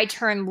today I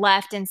turn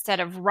left instead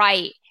of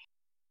right,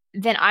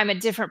 then I'm a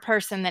different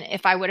person than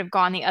if I would have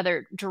gone the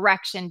other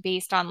direction,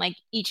 based on like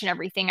each and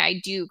everything I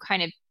do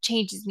kind of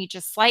changes me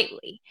just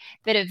slightly.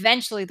 That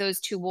eventually those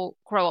two will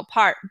grow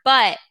apart.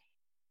 But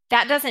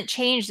that doesn't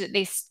change that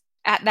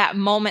at that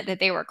moment that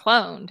they were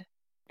cloned,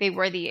 they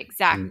were the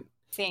exact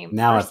same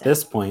now person. At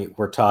this point,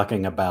 we're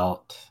talking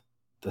about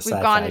the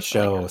sci-fi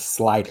show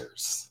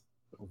Sliders,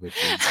 which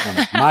is one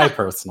of my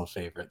personal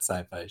favorite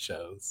sci-fi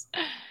shows.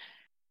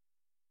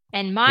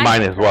 And my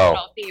Mine as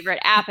well.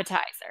 Favorite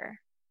appetizer.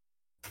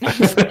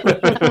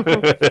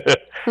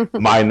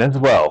 Mine as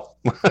well.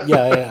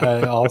 Yeah,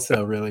 I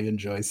also really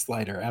enjoy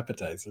slider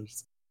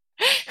appetizers.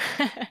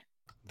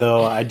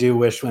 Though I do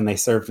wish when they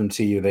served them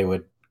to you, they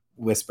would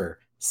whisper,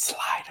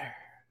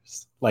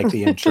 "Sliders," like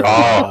the intro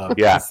of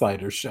the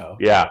Sliders show.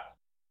 Yeah.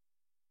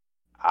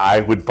 I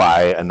would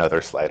buy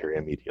another slider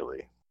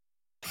immediately.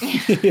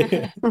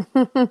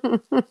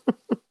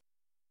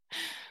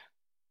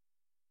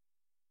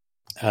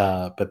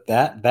 But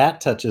that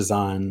touches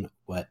on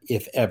what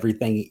if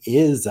everything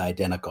is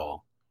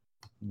identical,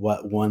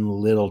 what one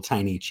little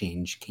tiny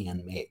change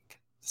can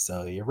make.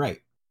 So you're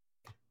right.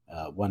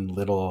 One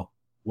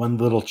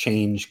little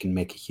change can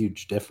make a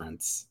huge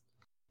difference,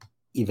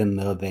 even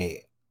though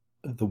the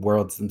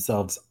worlds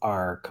themselves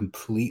are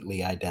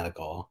completely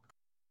identical.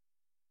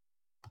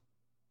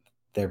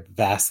 They're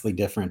vastly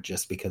different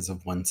just because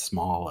of one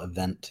small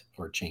event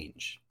or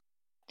change.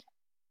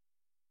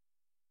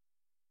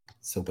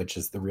 So which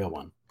is the real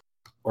one?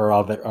 Or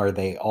are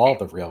they all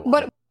the real one?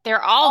 But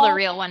they're all the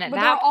real one at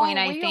that point,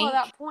 I think.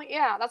 At that point,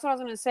 yeah, that's what I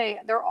was going to say.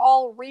 They're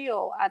all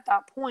real at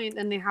that point,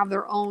 and they have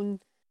their own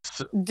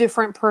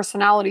different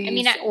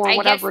personalities or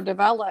whatever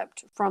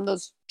developed from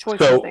those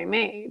choices they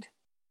made.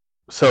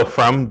 So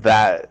from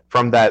that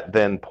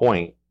then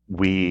point,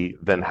 we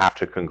then have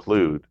to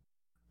conclude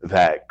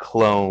that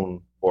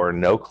clone or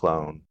no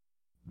clone,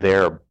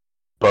 they're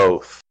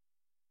both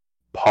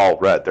Paul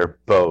Rudd. They're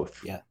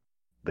both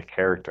the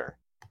character.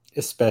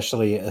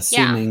 Especially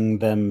assuming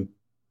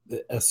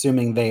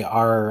they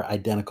are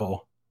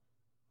identical,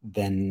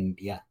 then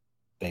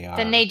they are.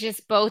 Then they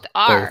just both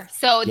are.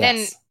 So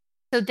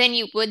then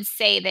you would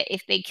say that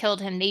if they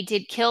killed him, they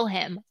did kill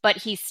him, but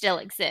he still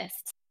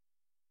exists.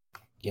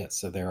 Yeah,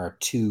 so there are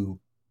two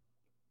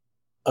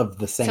of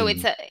the same. So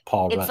it's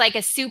like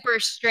a super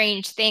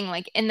strange thing.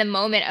 Like in the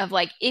moment of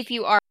like, if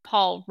you are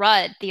Paul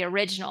Rudd, the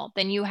original,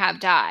 then you have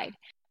died.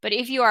 But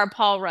if you are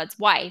Paul Rudd's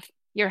wife,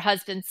 your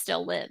husband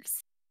still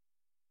lives.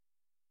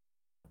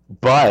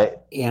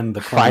 And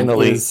the clone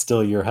is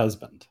still your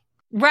husband.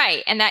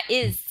 Right, and that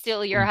is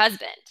still your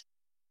husband.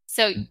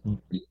 So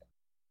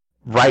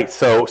right,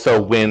 so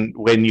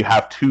when you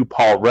have two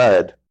Paul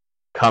Rudd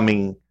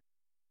coming,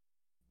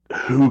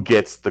 who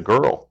gets the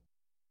girl?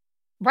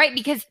 Right,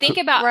 because think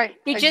about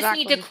they just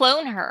need to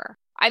clone her.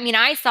 I mean,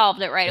 I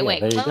solved it right away.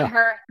 Clone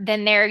her,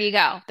 then there you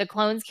go. The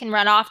clones can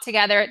run off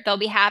together. They'll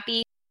be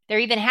happy. They're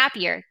even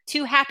happier.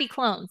 Two happy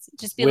clones.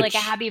 Just be like a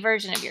happy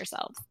version of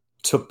yourselves.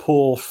 To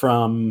pull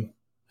from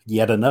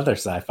yet another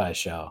sci-fi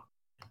show,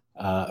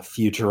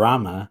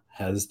 Futurama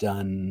has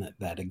done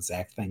that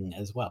exact thing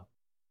as well,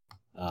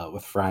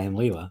 with Fry and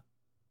Leela,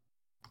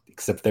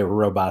 except they were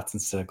robots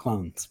instead of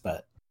clones.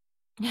 But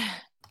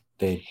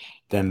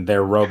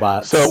they're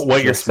robots. So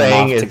what you're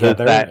saying is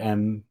that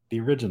and the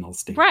originals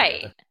stay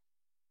together.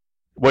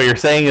 What you're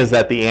saying is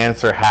that the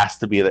answer has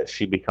to be that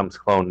she becomes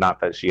cloned, not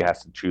that she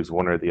has to choose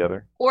one or the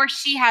other. Or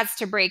she has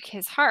to break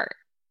his heart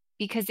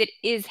because it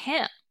is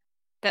him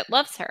that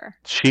loves her.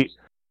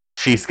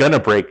 she's gonna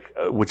break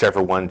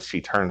whichever one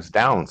she turns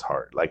down's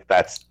heart. Like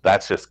that's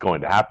just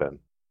going to happen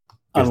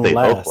because they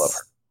both love her.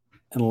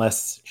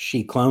 Unless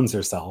she clones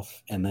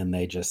herself, and then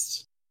they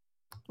just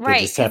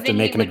Right. have to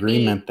make an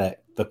agreement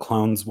that the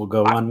clones will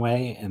go one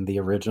way and the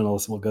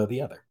originals will go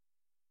the other.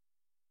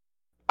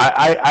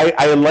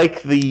 I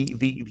like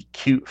the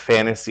cute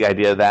fantasy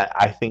idea of that.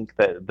 I think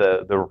that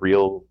the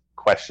real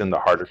question, the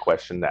harder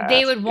question to ask,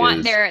 they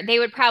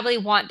would probably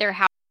want their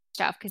house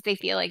stuff because they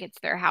feel like it's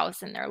their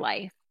house and their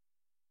life.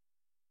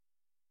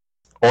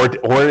 Or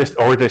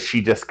does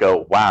she just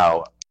go,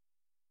 wow,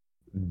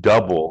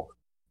 double,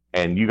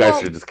 and you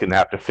guys are just gonna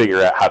have to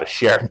figure out how to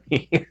share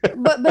me.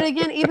 but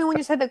again, even when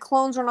you say the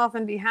clones run off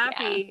and be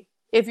happy,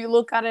 if you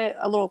look at it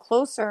a little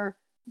closer,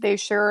 they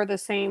share the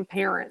same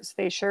parents,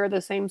 they share the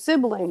same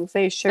siblings,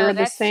 they share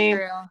the same.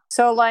 True.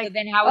 So like, so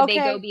then how would they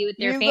go be with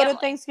their family? You go to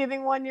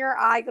Thanksgiving one year,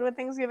 I go to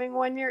Thanksgiving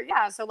one year.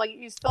 Yeah, so like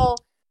you still,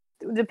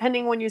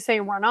 depending when you say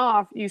run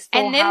off, you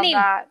still have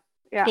that.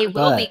 Yeah. They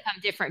will become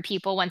different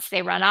people once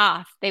they run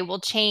off. They will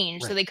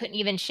change, so they couldn't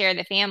even share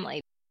the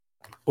family.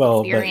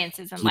 Well,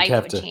 experiences in life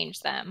would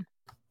change them.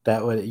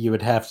 You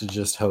would have to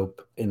just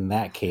hope in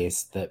that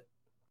case that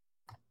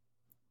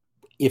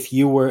if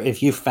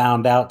you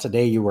found out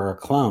today you were a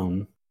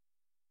clone,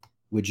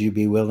 would you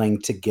be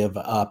willing to give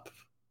up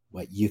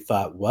what you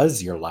thought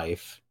was your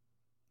life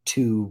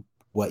to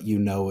what you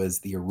know is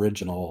the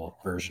original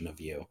version of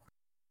you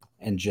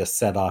and just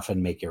set off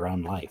and make your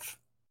own life?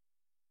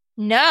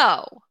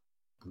 No.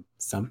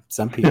 Some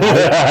people.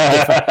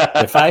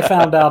 If I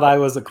found out I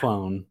was a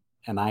clone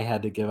and I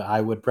had to give, I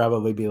would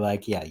probably be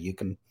like, yeah, you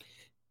can.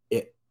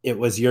 It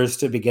was yours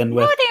to begin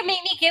with. No, they made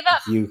me give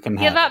up. You can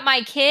give up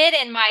my kid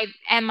and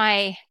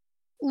my.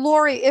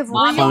 Lori, if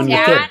mom and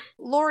dad.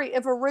 Lori,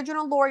 if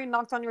original Lori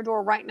knocked on your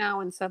door right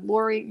now and said,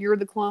 "Lori, you're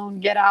the clone.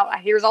 Get out.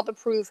 Here's all the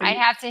proof." I'd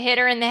have to hit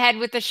her in the head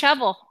with a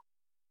shovel.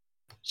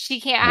 She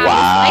can't have his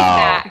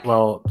life back.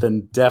 Well,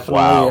 then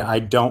definitely, I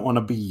don't want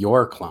to be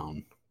your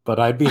clone. But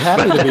I'd be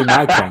happy to be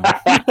my clone.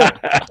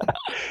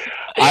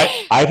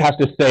 I'd have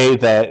to say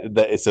that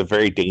it's a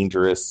very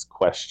dangerous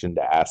question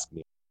to ask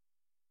me,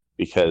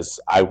 because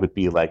I would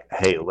be like,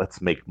 hey,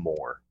 let's make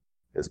more.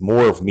 Because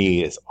more of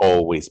me is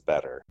always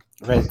better.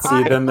 Right.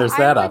 See, then there's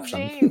that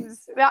option.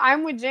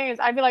 I'm with James.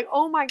 I'd be like,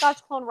 oh my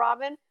gosh, Clone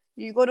Robin,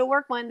 you go to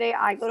work Monday,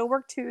 I go to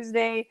work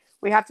Tuesday.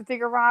 We have to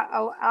figure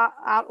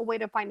out a way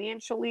to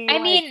financially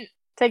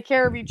take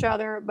care of each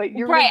other, but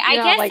you're right. I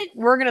guess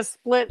we're gonna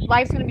split.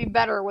 Life's gonna be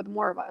better with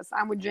more of us.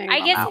 I'm with James. I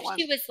guess if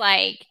she was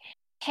like,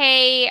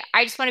 "Hey,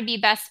 I just want to be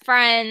best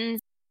friends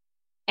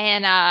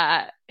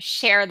and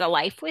share the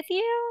life with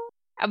you,"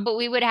 but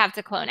we would have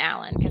to clone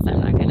Alan because I'm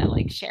not gonna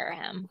share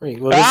him. Right.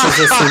 Well, this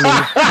is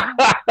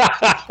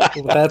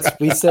assuming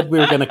we said we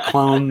were gonna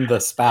clone the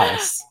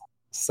spouse.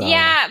 So.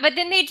 Yeah, but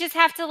then they just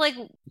have to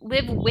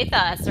live with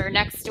us or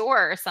next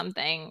door or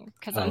something.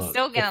 Because I'm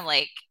still gonna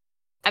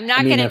I'm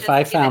not gonna. If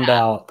I found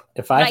out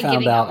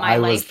I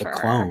was the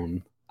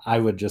clone, I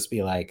would just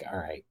be like, all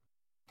right,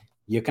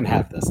 you can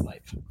have this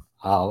life.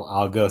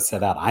 I'll go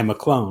set out. I'm a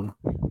clone,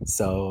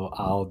 so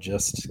I'll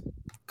just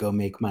go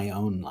make my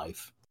own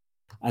life.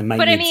 I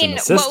might need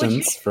some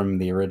assistance from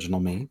the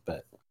original me,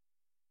 but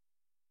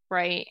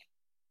right.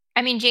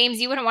 I mean, James,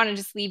 you wouldn't want to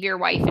just leave your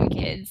wife and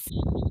kids.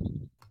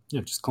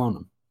 Yeah, just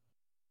clone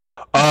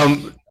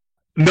them.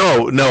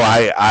 No.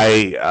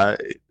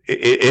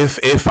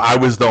 If I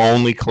was the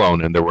only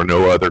clone and there were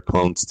no other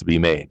clones to be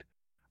made,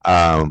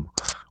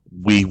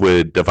 we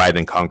would divide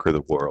and conquer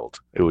the world.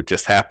 It would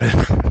just happen.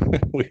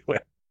 we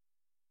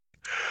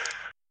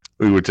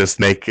would just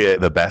make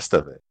it the best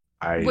of it.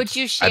 Would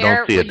you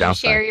share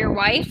your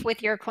wife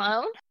with your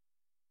clone?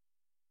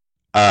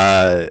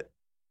 Yeah,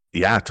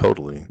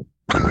 totally.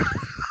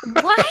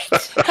 What?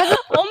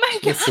 Oh my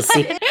god!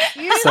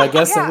 So I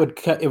guess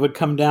it would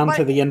come down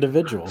to the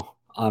individual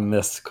on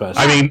this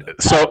question. I mean,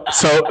 so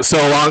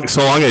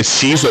long as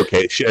she's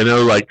okay. I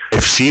know,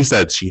 if she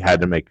said she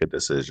had to make a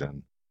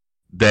decision,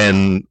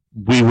 then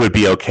we would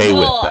be okay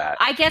with that.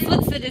 I guess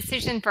what's the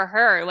decision for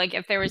her?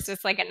 If there was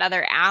just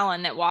another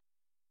Alan that walked.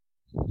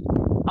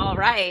 All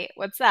right,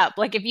 what's up?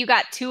 If you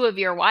got two of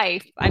your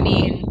wife, I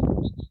mean,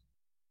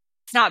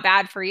 it's not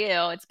bad for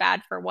you. It's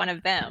bad for one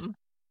of them.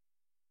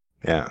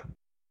 Yeah.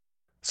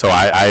 So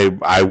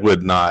I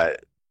would not.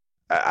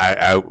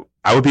 I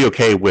would be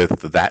okay with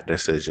that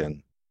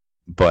decision,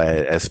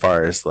 but as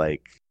far as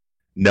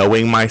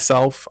knowing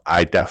myself,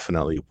 I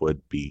definitely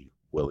would be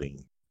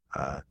willing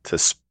to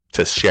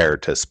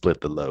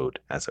split the load,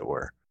 as it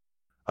were,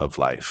 of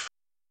life.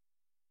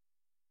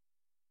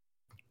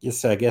 Yeah,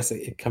 so I guess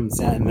it comes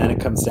down, and then it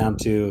comes down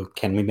to,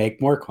 can we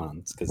make more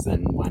clones? Because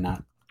then why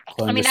not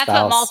clone your spouse?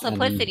 That's what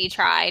Multiplicity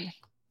tried,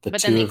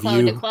 but then they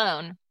cloned a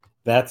clone.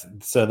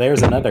 So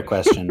there's another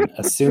question.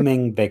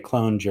 Assuming they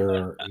cloned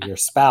your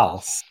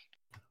spouse,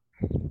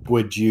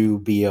 would you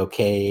be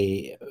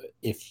okay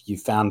if you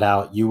found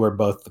out you were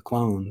both the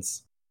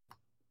clones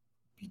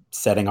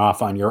setting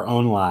off on your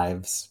own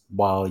lives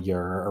while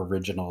your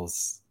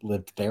originals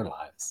lived their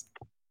lives?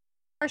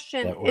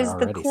 Question, that we're is the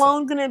already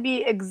clone going to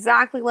be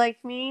exactly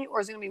like me, or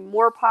is it going to be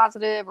more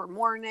positive or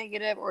more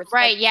negative, or it's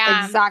Right, like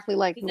yeah. exactly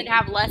like Does me? it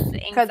have less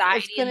Because anxiety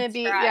it's going to and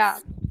be, stress? yeah,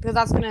 because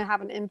that's going to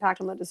have an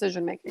impact on the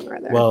decision making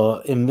right there. Well,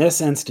 in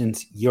this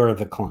instance, you're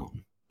the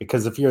clone.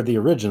 Because if you're the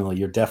original,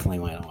 you're definitely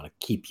going to want to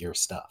keep your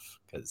stuff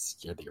because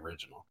you're the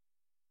original.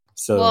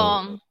 So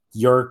Well,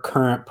 your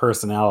current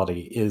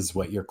personality is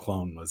what your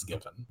clone was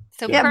given.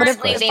 so Yeah, but if-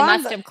 currently if they I'm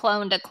must the- have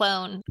cloned a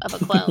clone of a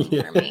clone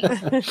for me.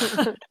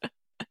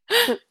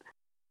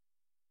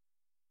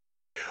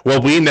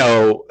 Well, we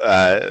know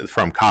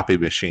from copy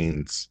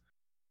machines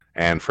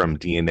and from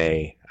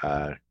DNA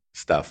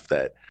stuff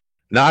that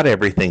not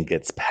everything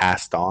gets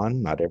passed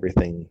on, not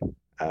everything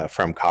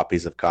from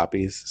copies of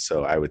copies.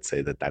 So I would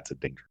say that that's a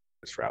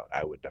dangerous route.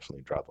 I would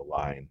definitely draw the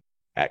line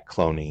at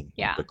cloning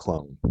the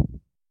clone.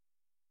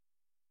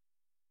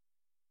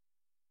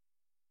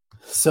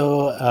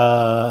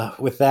 So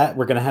with that,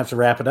 we're going to have to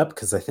wrap it up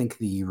because I think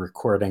the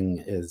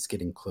recording is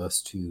getting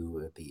close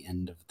to the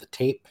end of the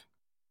tape.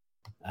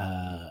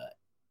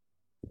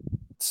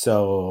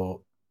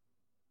 So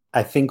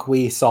I think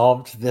we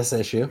solved this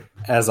issue,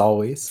 as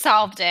always.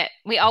 Solved it.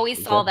 We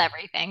always solve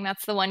everything.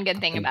 That's the one good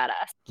thing about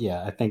us.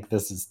 Yeah, I think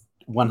this is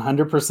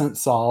 100%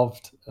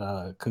 solved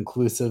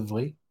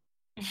conclusively.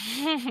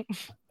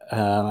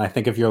 I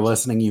think if you're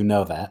listening, you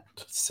know that.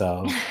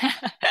 So,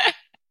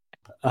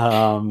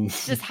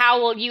 just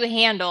how will you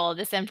handle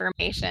this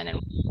information?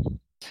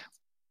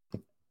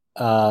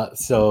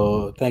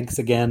 So thanks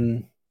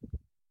again,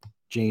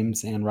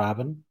 James and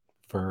Robin,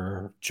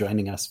 for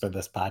joining us for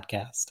this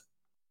podcast.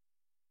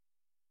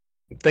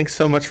 Thanks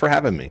so much for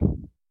having me.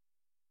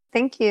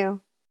 Thank you.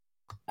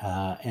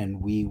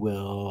 And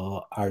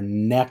our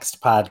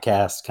next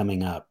podcast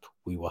coming up,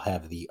 we will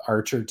have the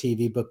Archer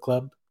TV book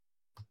club.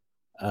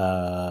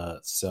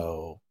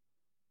 So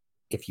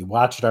if you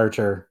watched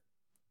Archer,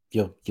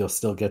 you'll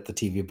still get the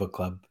TV book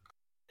club.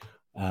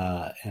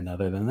 And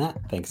other than that,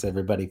 thanks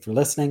everybody for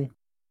listening.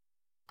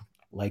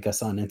 Like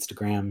us on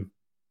Instagram.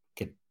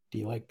 Do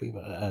you like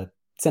people?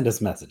 Send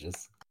us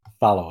messages.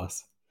 Follow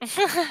us.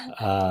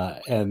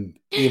 And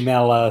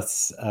email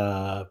us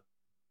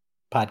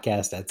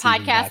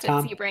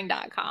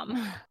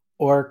podcast@sebring.com.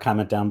 Or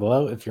comment down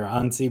below if you're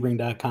on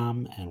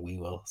sebring.com, and we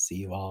will see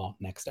you all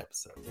next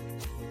episode.